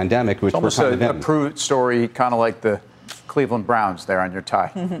beyond the pandemic, which we're kind of in. Almost a prove story, kind of like the Cleveland Browns there on your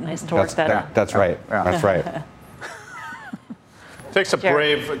tie. Nice to work that out. That's right. Yeah. That's right. Takes a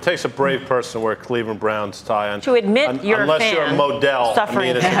brave person to wear a Cleveland Browns tie on. To admit you're unless a fan. You're a Modell.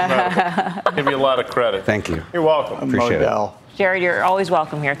 Suffering. It's incredible. I'll give you a lot of credit. Thank you. You're welcome. Appreciate it. Jared, you're always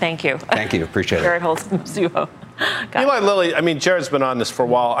welcome here. Thank you. Thank you. Appreciate it. Jared Holzman-Suho. Eli Lilly, Jared's been on this for a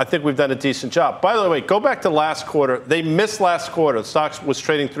while. I think we've done a decent job. By the way, go back to last quarter. They missed last quarter. The stock was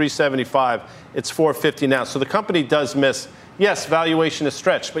trading $375. It's $450 now. So the company does miss. Yes, valuation is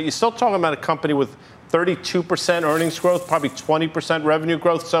stretched, but you're still talking about a company with 32% earnings growth, probably 20% revenue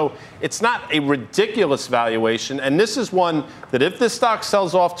growth. So it's not a ridiculous valuation. And this is one that if this stock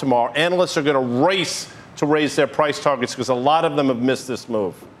sells off tomorrow, analysts are going to race to raise their price targets because a lot of them have missed this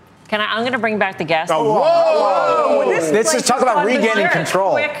move. I'm going to bring back the guest. Oh, whoa! This is talk about regaining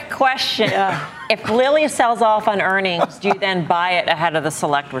control. Quick question. If Lilly sells off on earnings, do you then buy it ahead of the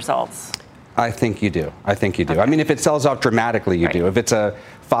select results? I think you do. Okay. If it sells off dramatically, you do. If it's a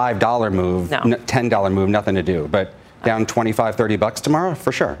 $5 move, $10 move, nothing to do. But down $25, $30 tomorrow,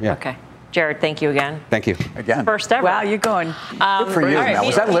 for sure. Yeah. Okay. Jared, thank you again. Thank you. Again. First ever. Wow, you're going. Good for you. Right,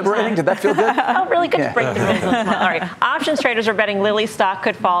 was that liberating? Did that feel good? Really good to break the rules. All right. Options traders are betting Lilly stock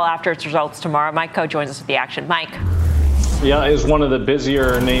could fall after its results tomorrow. Mike Coe joins us with the action. Mike. Yeah, is one of the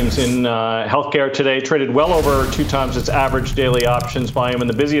busier names in healthcare today. Traded well over 2 times its average daily options volume, and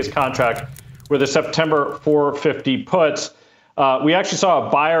the busiest contract were the September 450 puts. We actually saw a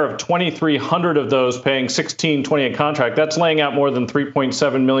buyer of 2,300 of those paying $16.20 a contract. That's laying out more than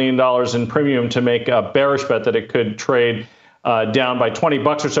 $3.7 million in premium to make a bearish bet that it could trade down by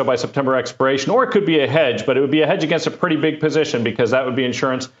 $20 or so by September expiration, or it could be a hedge, but it would be a hedge against a pretty big position because that would be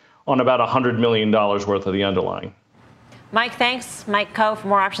insurance on about $100 million worth of the underlying. Mike, thanks. Mike Coe for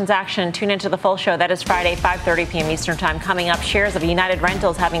more options action. Tune into the full show. That is Friday, 5:30 p.m. Eastern Time. Coming up, shares of United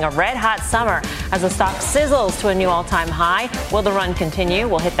Rentals having a red-hot summer as the stock sizzles to a new all-time high. Will the run continue?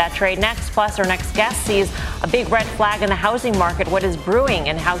 We'll hit that trade next. Plus, our next guest sees a big red flag in the housing market, what is brewing,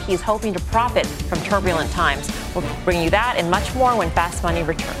 and how he's hoping to profit from turbulent times. We'll bring you that and much more when Fast Money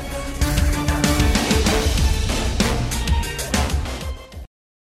returns.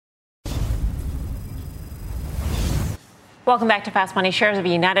 Welcome back to Fast Money. Shares of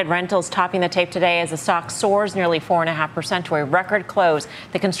United Rentals topping the tape today as the stock soars nearly 4.5% to a record close.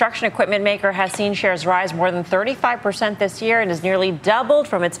 The construction equipment maker has seen shares rise more than 35% this year and has nearly doubled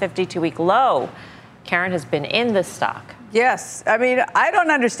from its 52-week low. Karen has been in this stock. Yes. I mean, I don't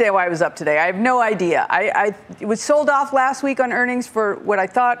understand why it was up today. I have no idea. It was sold off last week on earnings for what I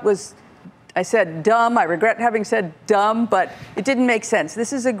thought was, I said dumb. I regret having said dumb, but it didn't make sense.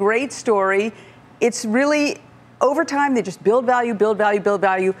 This is a great story. It's really, over time, they just build value, build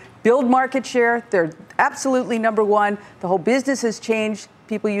market share. They're absolutely number one. The whole business has changed.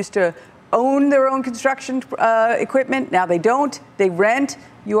 People used to own their own construction equipment. Now they don't. They rent.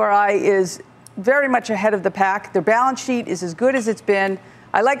 URI is very much ahead of the pack. Their balance sheet is as good as it's been.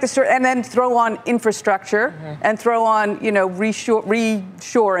 I like the story. And then throw on infrastructure and throw on,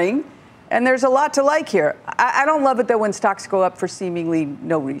 reshoring. And there's a lot to like here. I don't love it, though, when stocks go up for seemingly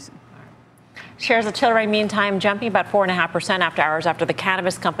no reason. Shares of Tilray, meantime, jumping about 4.5% after hours after the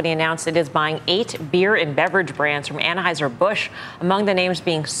cannabis company announced it is buying 8 beer and beverage brands from Anheuser-Busch. Among the names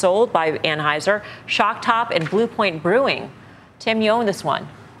being sold by Anheuser, Shock Top and Blue Point Brewing. Tim, you own this one.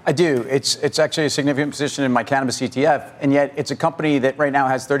 I do. It's actually a significant position in my cannabis ETF, and yet it's a company that right now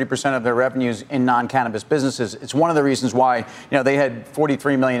has 30% of their revenues in non-cannabis businesses. It's one of the reasons why, they had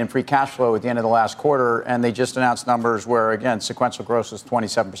 $43 million in free cash flow at the end of the last quarter, and they just announced numbers where, again, sequential growth was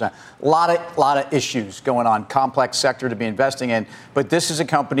 27%. A lot of issues going on, complex sector to be investing in, but this is a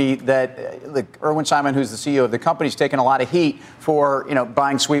company that, Irwin Simon, who's the CEO of the company, is taking a lot of heat for,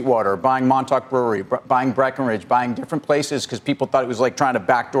 buying Sweetwater, buying Montauk Brewery, buying Breckenridge, buying different places because people thought it was like trying to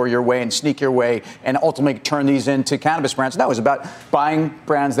backdoor your way and sneak your way and ultimately turn these into cannabis brands. No, it was about buying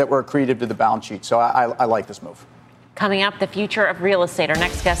brands that were accretive to the balance sheet. So I like this move. Coming up, the future of real estate. Our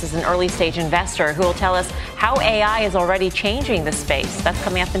next guest is an early stage investor who will tell us how AI is already changing the space. That's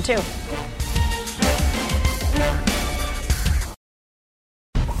coming up in 2.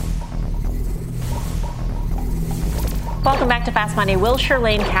 Welcome back to Fast Money. Wilshire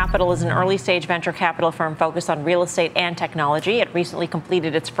Lane Capital is an early-stage venture capital firm focused on real estate and technology. It recently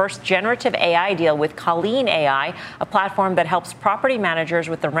completed its first generative AI deal with Colleen AI, a platform that helps property managers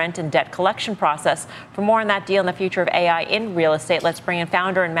with the rent and debt collection process. For more on that deal and the future of AI in real estate, let's bring in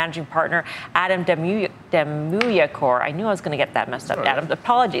founder and managing partner Adam Demuyakor. I knew I was going to get that messed up, Adam.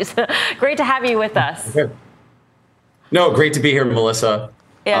 Apologies. Great to have you with us. No, great to be here, Melissa.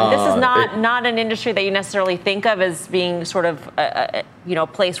 Yeah, this is not an industry that you necessarily think of as being sort of a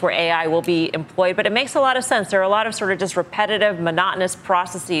place where AI will be employed, but it makes a lot of sense. There are a lot of sort of just repetitive, monotonous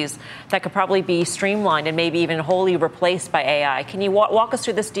processes that could probably be streamlined and maybe even wholly replaced by AI. Can you walk us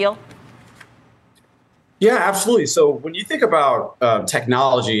through this deal? Yeah, absolutely. So when you think about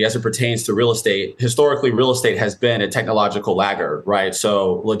technology as it pertains to real estate, historically, real estate has been a technological laggard, right?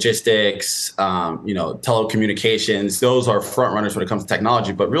 So logistics, telecommunications, those are front runners when it comes to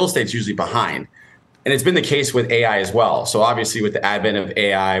technology, but real estate's usually behind. And it's been the case with AI as well. So obviously with the advent of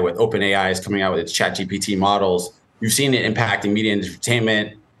AI, with OpenAI is coming out with its ChatGPT models, you've seen it impacting media and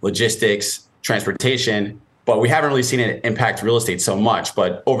entertainment, logistics, transportation, but we haven't really seen it impact real estate so much.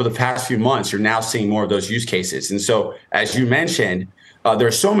 But over the past few months, you're now seeing more of those use cases. And so, as you mentioned, there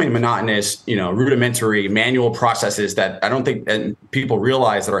are so many monotonous, rudimentary manual processes that I don't think people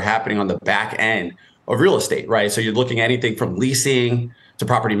realize that are happening on the back end of real estate, right? So you're looking at anything from leasing to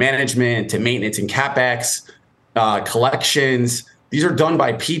property management to maintenance and CapEx, collections. These are done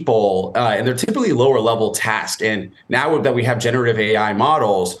by people, and they're typically lower level tasks. And now that we have generative AI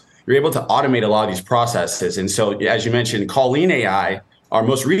models, you're able to automate a lot of these processes. And so, as you mentioned, Colleen AI, our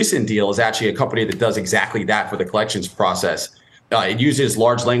most recent deal, is actually a company that does exactly that for the collections process. It uses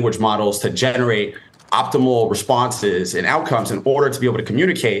large language models to generate optimal responses and outcomes in order to be able to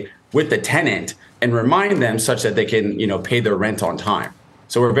communicate with the tenant and remind them such that they can, pay their rent on time.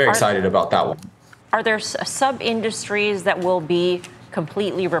 So we're very excited about that one. Are there sub-industries that will be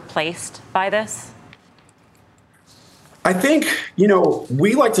completely replaced by this? I think,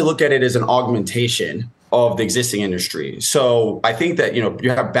 we like to look at it as an augmentation of the existing industry. So I think that, you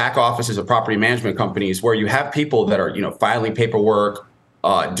have back offices of property management companies where you have people that are, filing paperwork,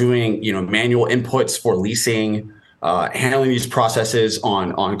 doing, manual inputs for leasing, handling these processes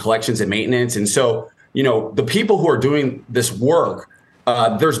on collections and maintenance. And so, the people who are doing this work,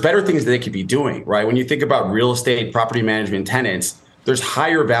 there's better things that they could be doing, right? When you think about real estate, property management tenants, there's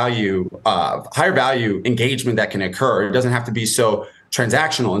higher value engagement that can occur. It doesn't have to be so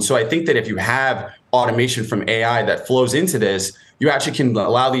transactional. And so I think that if you have automation from AI that flows into this, you actually can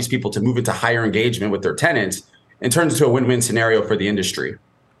allow these people to move into higher engagement with their tenants and turns into a win-win scenario for the industry.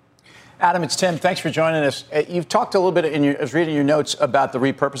 Adam, it's Tim. Thanks for joining us. You've talked a little bit I was reading your notes about the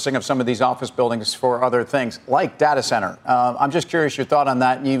repurposing of some of these office buildings for other things, like data center. I'm just curious your thought on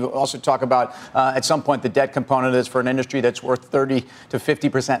that. And you also talk about, at some point, the debt component is for an industry that's worth 30 to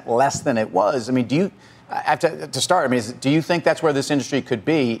 50% less than it was. I mean, do you think that's where this industry could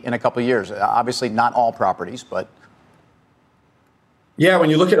be in a couple of years? Obviously, not all properties, but... Yeah, when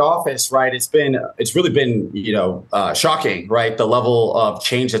you look at office, right, it's really been, shocking, right? The level of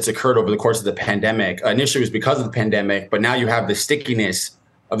change that's occurred over the course of the pandemic. Initially, it was because of the pandemic, but now you have the stickiness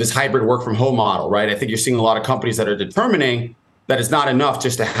of this hybrid work from home model, right? I think you're seeing a lot of companies that are determining that it's not enough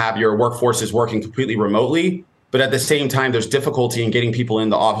just to have your workforces working completely remotely, but at the same time, there's difficulty in getting people in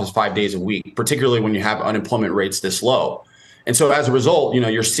the office 5 days a week, particularly when you have unemployment rates this low. And so as a result,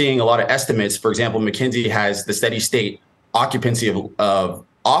 you're seeing a lot of estimates. For example, McKinsey has the steady state occupancy of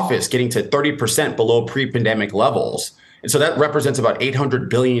office getting to 30% below pre-pandemic levels. And so that represents about $800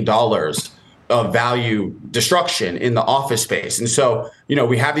 billion of value destruction in the office space. And so,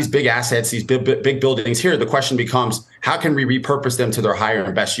 we have these big assets, these big buildings here. The question becomes, how can we repurpose them to their higher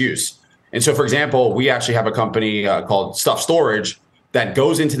and best use? And so, for example, we actually have a company called Stuff Storage that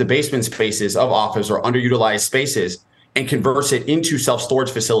goes into the basement spaces of office or underutilized spaces and converts it into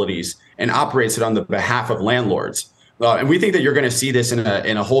self-storage facilities and operates it on the behalf of landlords. And we think that you're going to see this in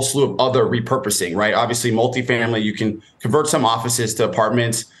a whole slew of other repurposing, right? Obviously, multifamily, you can convert some offices to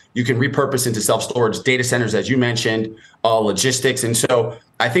apartments. You can repurpose into self-storage, data centers, as you mentioned, logistics. And so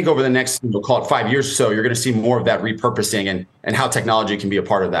I think over the next, call it 5 years or so, you're going to see more of that repurposing and how technology can be a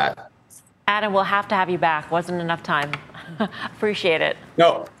part of that. Adam, we'll have to have you back. Wasn't enough time. Appreciate it.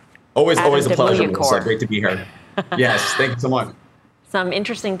 No, always a pleasure. Melissa. Great to be here. Yes, thank you so much. Some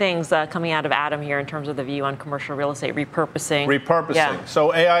interesting things coming out of Adam here in terms of the view on commercial real estate repurposing. Yeah.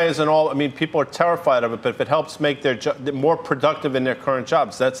 So AI isn't all, people are terrified of it, but if it helps make their job more productive in their current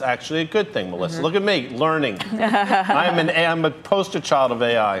jobs, that's actually a good thing, Melissa. Mm-hmm. Look at me, learning. I'm a poster child of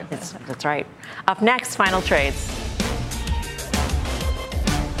AI. That's right. Up next, final trades.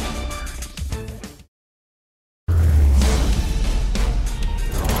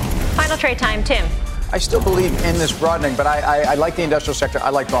 Final trade time, Tim. I still believe in this broadening, but I like the industrial sector.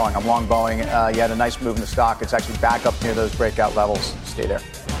 I like Boeing. I'm long Boeing. You had a nice move in the stock. It's actually back up near those breakout levels. Stay there.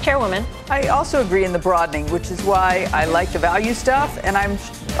 Chairwoman. I also agree in the broadening, which is why I like the value stuff, and I'm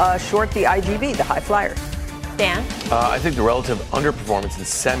short the IGV, the high flyer. Dan? I think the relative underperformance in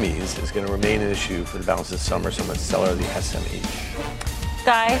semis is going to remain an issue for the balance of the summer, so I'm a seller of the SME.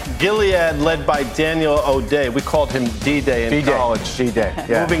 Guy? Gilead, led by Daniel O'Day. We called him D-Day in college. D-Day,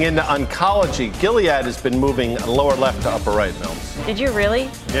 yeah. Moving into oncology. Gilead has been moving lower left to upper right, Mills. Did you really?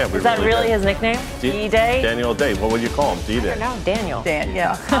 Yeah, Is that really his nickname? D-Day? Daniel O'Day. What would you call him? D-Day. I don't know. Daniel. Dan,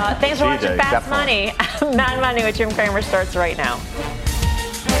 yeah. Thanks for watching Fast Definitely. Money. Mad Money with Jim Cramer starts right now.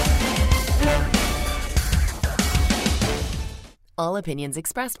 All opinions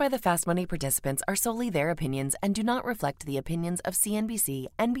expressed by the Fast Money participants are solely their opinions and do not reflect the opinions of CNBC,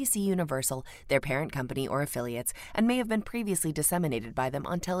 NBC Universal, their parent company, or affiliates, and may have been previously disseminated by them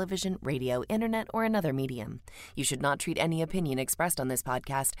on television, radio, internet, or another medium. You should not treat any opinion expressed on this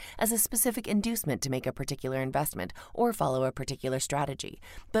podcast as a specific inducement to make a particular investment or follow a particular strategy,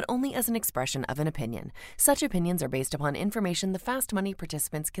 but only as an expression of an opinion. Such opinions are based upon information the Fast Money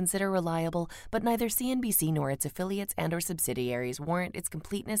participants consider reliable, but neither CNBC nor its affiliates and or subsidiaries warrant its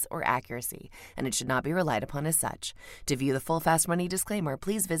completeness or accuracy, and it should not be relied upon as such. To view the full Fast Money disclaimer,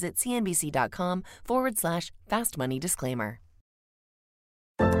 please visit cnbc.com/Fast Money Disclaimer.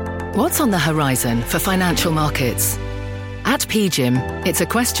 What's on the horizon for financial markets? At PGIM, it's a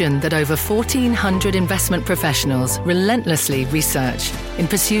question that over 1,400 investment professionals relentlessly research in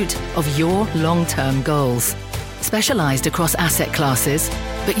pursuit of your long-term goals. Specialized across asset classes,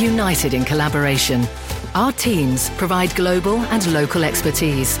 but united in collaboration, our teams provide global and local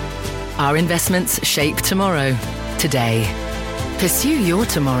expertise. Our investments shape tomorrow, today. Pursue your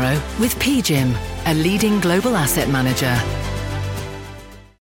tomorrow with PGIM, a leading global asset manager.